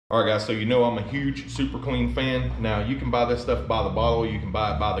All right, guys, so you know I'm a huge Super Clean fan. Now, you can buy this stuff by the bottle, you can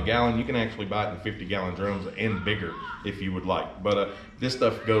buy it by the gallon, you can actually buy it in 50-gallon drums and bigger if you would like. But this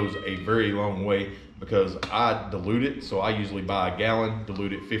stuff goes a very long way because I dilute it. So I usually buy a gallon,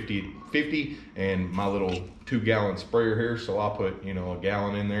 dilute it 50-50, and my little 2-gallon sprayer here. So I'll put, you know, a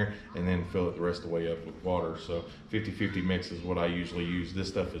gallon in there and then fill it the rest of the way up with water. So 50-50 mix is what I usually use. This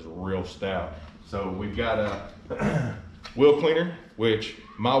stuff is real stout. So we've got a wheel cleaner, which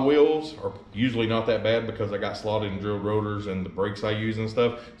my wheels are usually not that bad because I got slotted and drilled rotors and the brakes I use and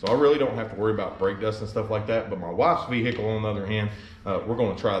stuff. So I really don't have to worry about brake dust and stuff like that. But my wife's vehicle, on the other hand, we're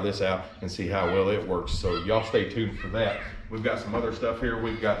going to try this out and see how well it works. So y'all stay tuned for that. We've got some other stuff here.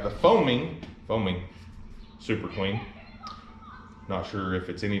 We've got the foaming Super Clean. Not sure if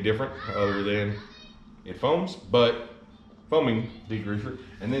it's any different other than it foams, but foaming degreaser.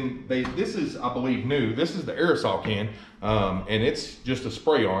 And then this is, I believe, new. This is the aerosol can, and it's just a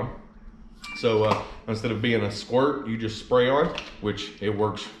spray on. So instead of being a squirt, you just spray on, which it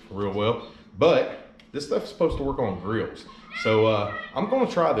works real well. But this stuff's supposed to work on grills. So I'm gonna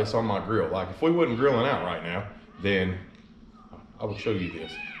try this on my grill. Like if we wasn't grilling out right now, then I would show you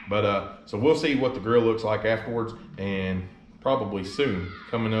this. But so we'll see what the grill looks like afterwards, and probably soon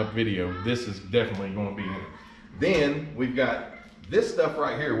coming up video, this is definitely gonna be in it. Then we've got this stuff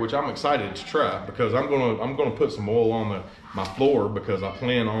right here, which I'm excited to try because I'm gonna put some oil on my floor because I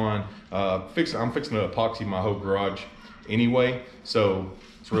plan on I'm fixing to epoxy my whole garage anyway, so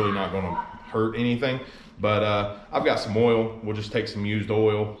it's really not gonna hurt anything. But I've got some oil. We'll just take some used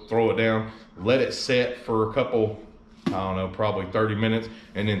oil, throw it down, let it set for a couple, I don't know, probably 30 minutes,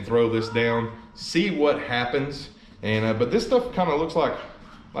 and then throw this down, see what happens. And but this stuff kind of looks like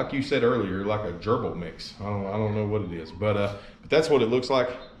you said earlier, like a gerbil mix. I don't know what it is, but that's what it looks like.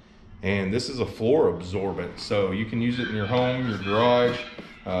 And this is a floor absorbent, so you can use it in your home, your garage,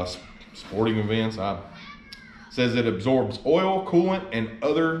 sporting events. It says it absorbs oil, coolant, and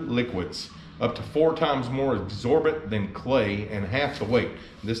other liquids up to 4 times more absorbent than clay and half the weight.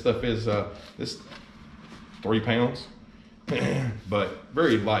 This stuff is this 3 pounds. But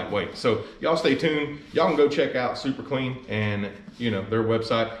very lightweight. So y'all stay tuned. Y'all can go check out Super Clean and, you know, their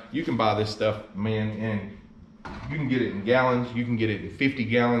website. You can buy this stuff, man, and you can get it in gallons, you can get it in 50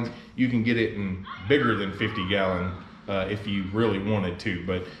 gallons, you can get it in bigger than 50 gallon if you really wanted to.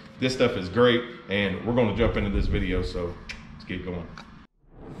 But this stuff is great, and we're going to jump into this video, so let's get going.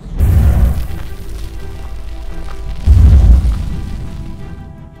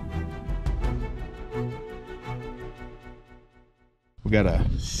 We got a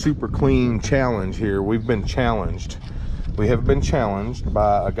Super Clean challenge here. We've been challenged. We have been challenged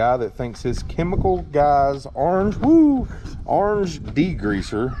by a guy that thinks his Chemical Guys orange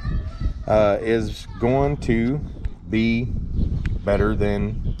degreaser is going to be better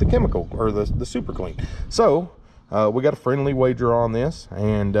than the chemical or the Super Clean. So we got a friendly wager on this,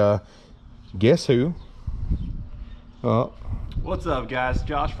 and guess who? What's up, guys?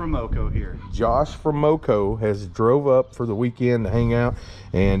 Josh from Moco here. Josh from Moco has drove up for the weekend to hang out,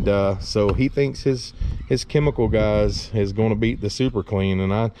 and so he thinks his Chemical Guys is going to beat the Super Clean,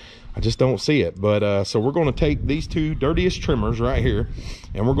 and I just don't see it. But so we're going to take these 2 dirtiest trimmers right here,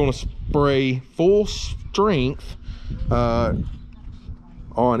 and we're going to spray full strength on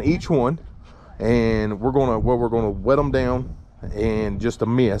each one, and we're going to wet them down and just a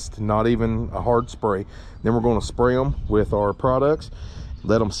mist, not even a hard spray. Then we're going to spray them with our products,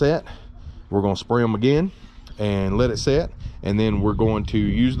 let them set. We're going to spray them again and let it set, and then we're going to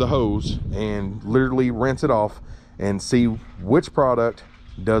use the hose and literally rinse it off and see which product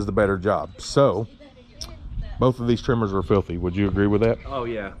does the better job. So both of these trimmers are filthy. Would you agree with that? Oh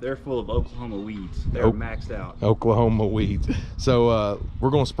yeah, they're full of Oklahoma weeds. They're maxed out. Oklahoma weeds. So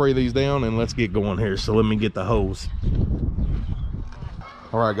we're going to spray these down, and let's get going here. So let me get the hose.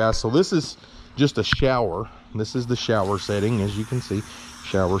 All right, guys, so this is just a shower. This is the shower setting, as you can see.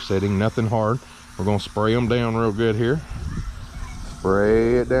 Shower setting, nothing hard. We're going to spray them down real good here.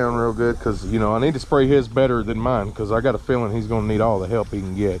 Spray it down real good, because, you know, I need to spray his better than mine, because I got a feeling he's going to need all the help he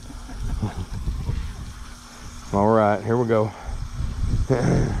can get. All right, here we go.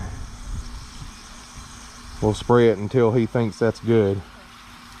 We'll spray it until he thinks that's good.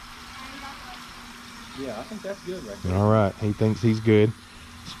 Yeah, I think that's good right there. All right, he thinks he's good.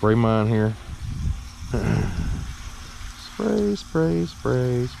 Spray mine here. Spray, spray,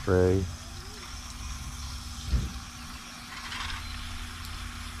 spray, spray.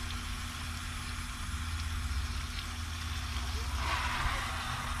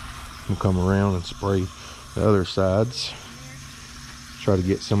 We'll come around and spray the other sides. Try to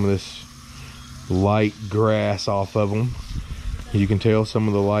get some of this light grass off of them. You can tell some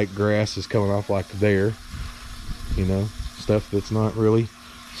of the light grass is coming off like there, you know, stuff that's not really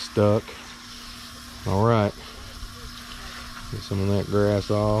stuck. All right, get some of that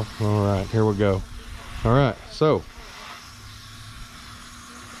grass off. All right, here we go. All right, so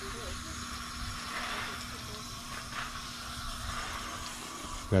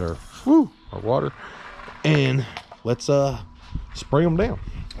got our water, and let's spray them down.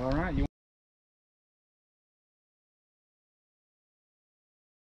 All right.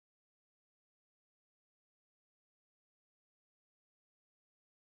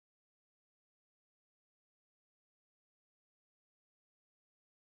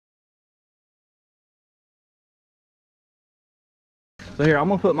 So here, I'm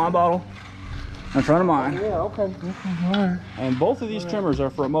gonna put my bottle in front of mine. Yeah, okay. All right. And both of these trimmers are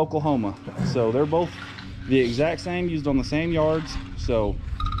from Oklahoma. So they're both the exact same, used on the same yards. So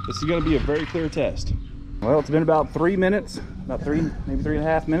this is gonna be a very clear test. Well, it's been about 3 minutes, maybe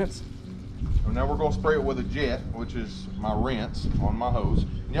 3.5 minutes. So now we're gonna spray it with a jet, which is my rinse on my hose.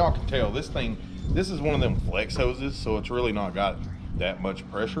 And y'all can tell this is one of them flex hoses, so it's really not got that much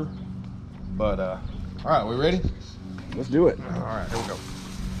pressure. But all right, we ready? Let's do it. All right, here we go.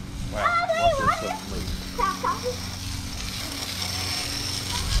 Wow, watch this stuff move.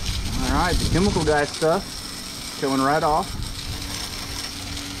 All right, the chemical guy stuff coming right off.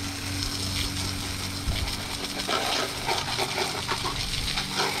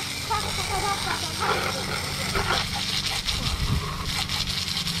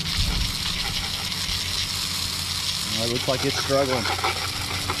 Well, it looks like it's struggling.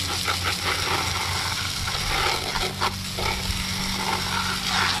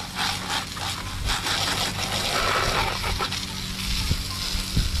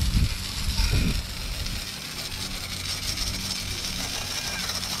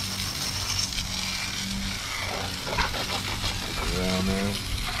 Around there.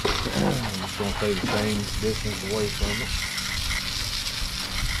 I'm just gonna stay the same distance away from it.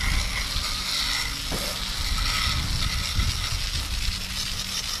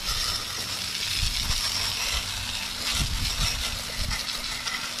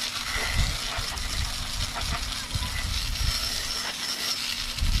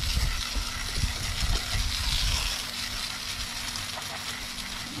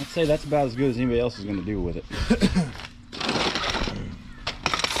 I'd say that's about as good as anybody else is going to do with it.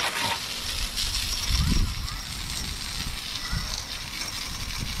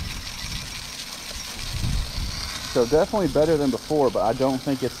 So definitely better than before, but I don't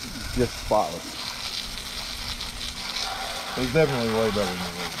think it's just spotless. It's definitely way better than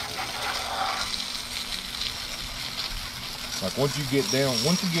it was before. Like once you get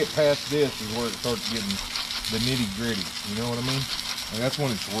past this is where it starts getting the nitty gritty. You know what I mean? And that's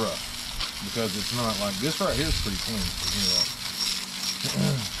when it's rough, because it's not like this right here is pretty clean.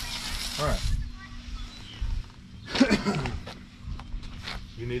 So, all right.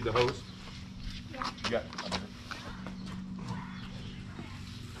 You need the hose? Yeah. You got it.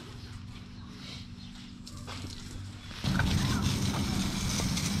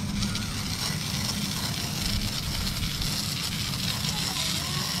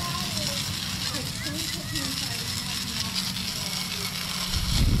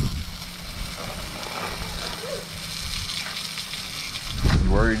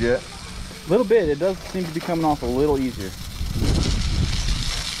 Worried yet? A little bit. It does seem to be coming off a little easier.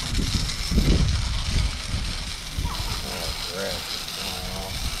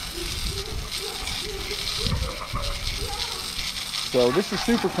 So this is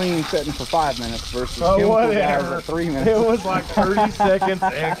super clean setting for 5 minutes versus chemical guys at 3 minutes. It was like 30 seconds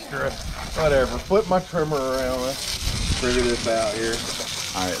extra. Whatever. Flip my trimmer around. Let's figure this out here.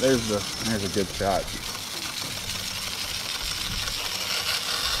 All right, there's a good shot.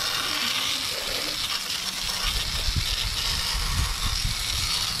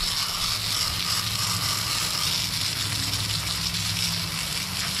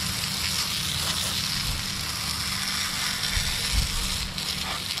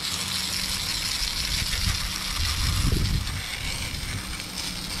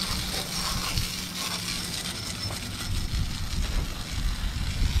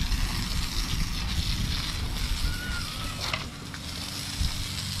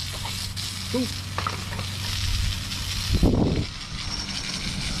 Ooh.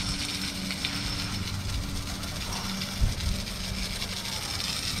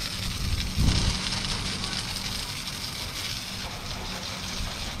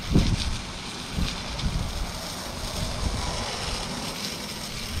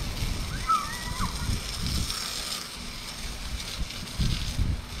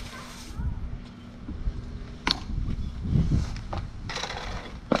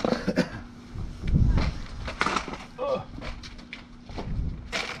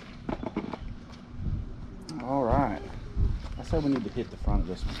 probably need to hit the front of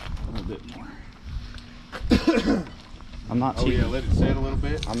this one a little bit more. I'm not cheating. Oh yeah, let it set a little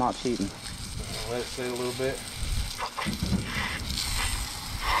bit. I'm not cheating. Let it set a little bit.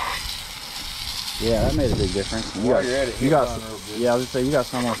 Yeah, that made a big difference. While you're at it, you got hit it on real good. yeah, I was gonna say you got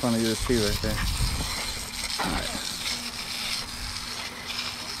some on front of yours too right there. All right.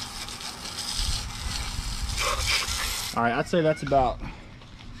 All right, I'd say that's about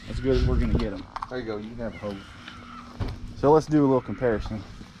as good as we're gonna get them. There you go. You can have a hose. So let's do a little comparison.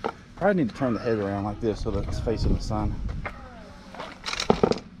 Probably need to turn the head around like this so that it's facing the sun.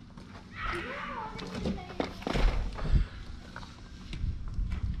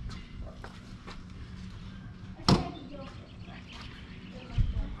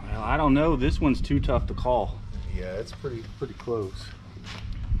 Well, I don't know. This one's too tough to call. Yeah, it's pretty close.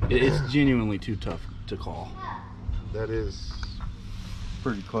 It's genuinely too tough to call. That is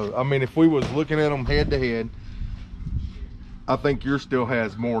pretty close. I mean, if we was looking at them head to head, I think yours still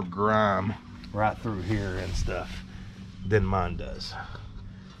has more grime right through here and stuff than mine does.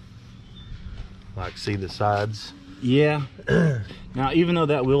 Like, see the sides? Yeah. Now, even though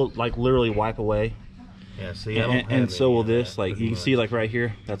that will like literally wipe away, Yeah, see, I don't have and so any will of this. that Like pretty you can much. see, like right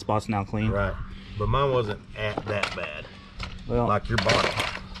here, that spot's now clean. Right, but mine wasn't at that bad. Well, Like your bottom.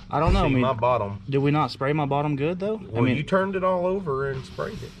 I don't know. See, I mean, my bottom. did we not spray my bottom good though? Well, I mean, you turned it all over and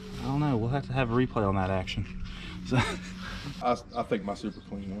sprayed it. I don't know. We'll have to have a replay on that action. So, I think my super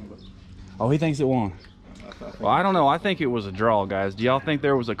clean one, but oh, he thinks it won. Well, I don't know. I think it was a draw, guys. Do y'all think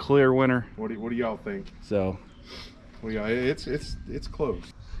there was a clear winner? what do y'all think? So, Well, yeah, it's close.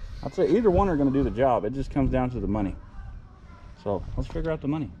 I'd say either one are going to do the job. It just comes down to the money. So let's figure out the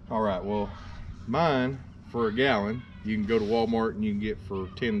money. All right, well, mine for a gallon, you can go to Walmart and you can get for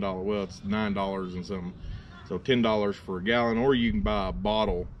 $10. Well, it's $9 and something. So $10 for a gallon, or you can buy a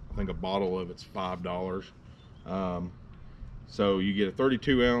bottle. I think a bottle of it's $5. So you get a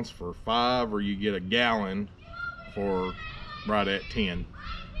 32 ounce for $5, or you get a gallon for right at 10.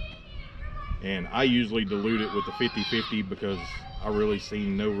 And I usually dilute it with the 50-50 because I really see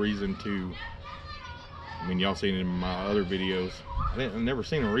no reason to. I mean, y'all seen it in my other videos. I've never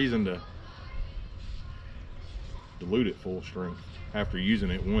seen a reason to dilute it full strength after using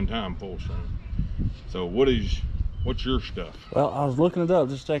it one time full strength. So what's your stuff? Well, I was looking it up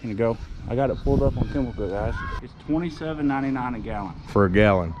just a second ago. I got it pulled up on Chemical, guys. It's $27.99 a gallon For a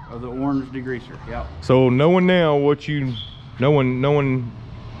gallon. of the orange degreaser. Yep. So knowing now what you know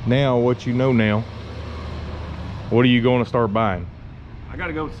now, what are you going to start buying? I got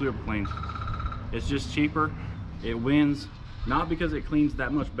to go with Super Clean. It's just cheaper. It wins, not because it cleans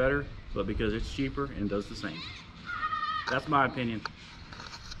that much better, but because it's cheaper and does the same. That's my opinion.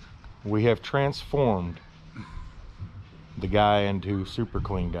 We have transformed the guy into super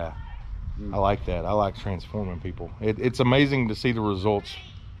clean guy. I like that. I like transforming people. It's amazing to see the results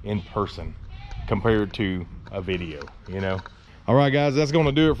in person compared to a video, you know. All right, guys, that's going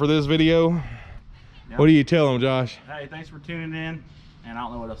to do it for this video. Yep. What do you tell them, Josh? Hey, thanks for tuning in, and I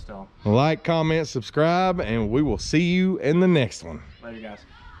don't know what else to tell them. Like, comment, subscribe, and we will see you in the next one. Later, guys.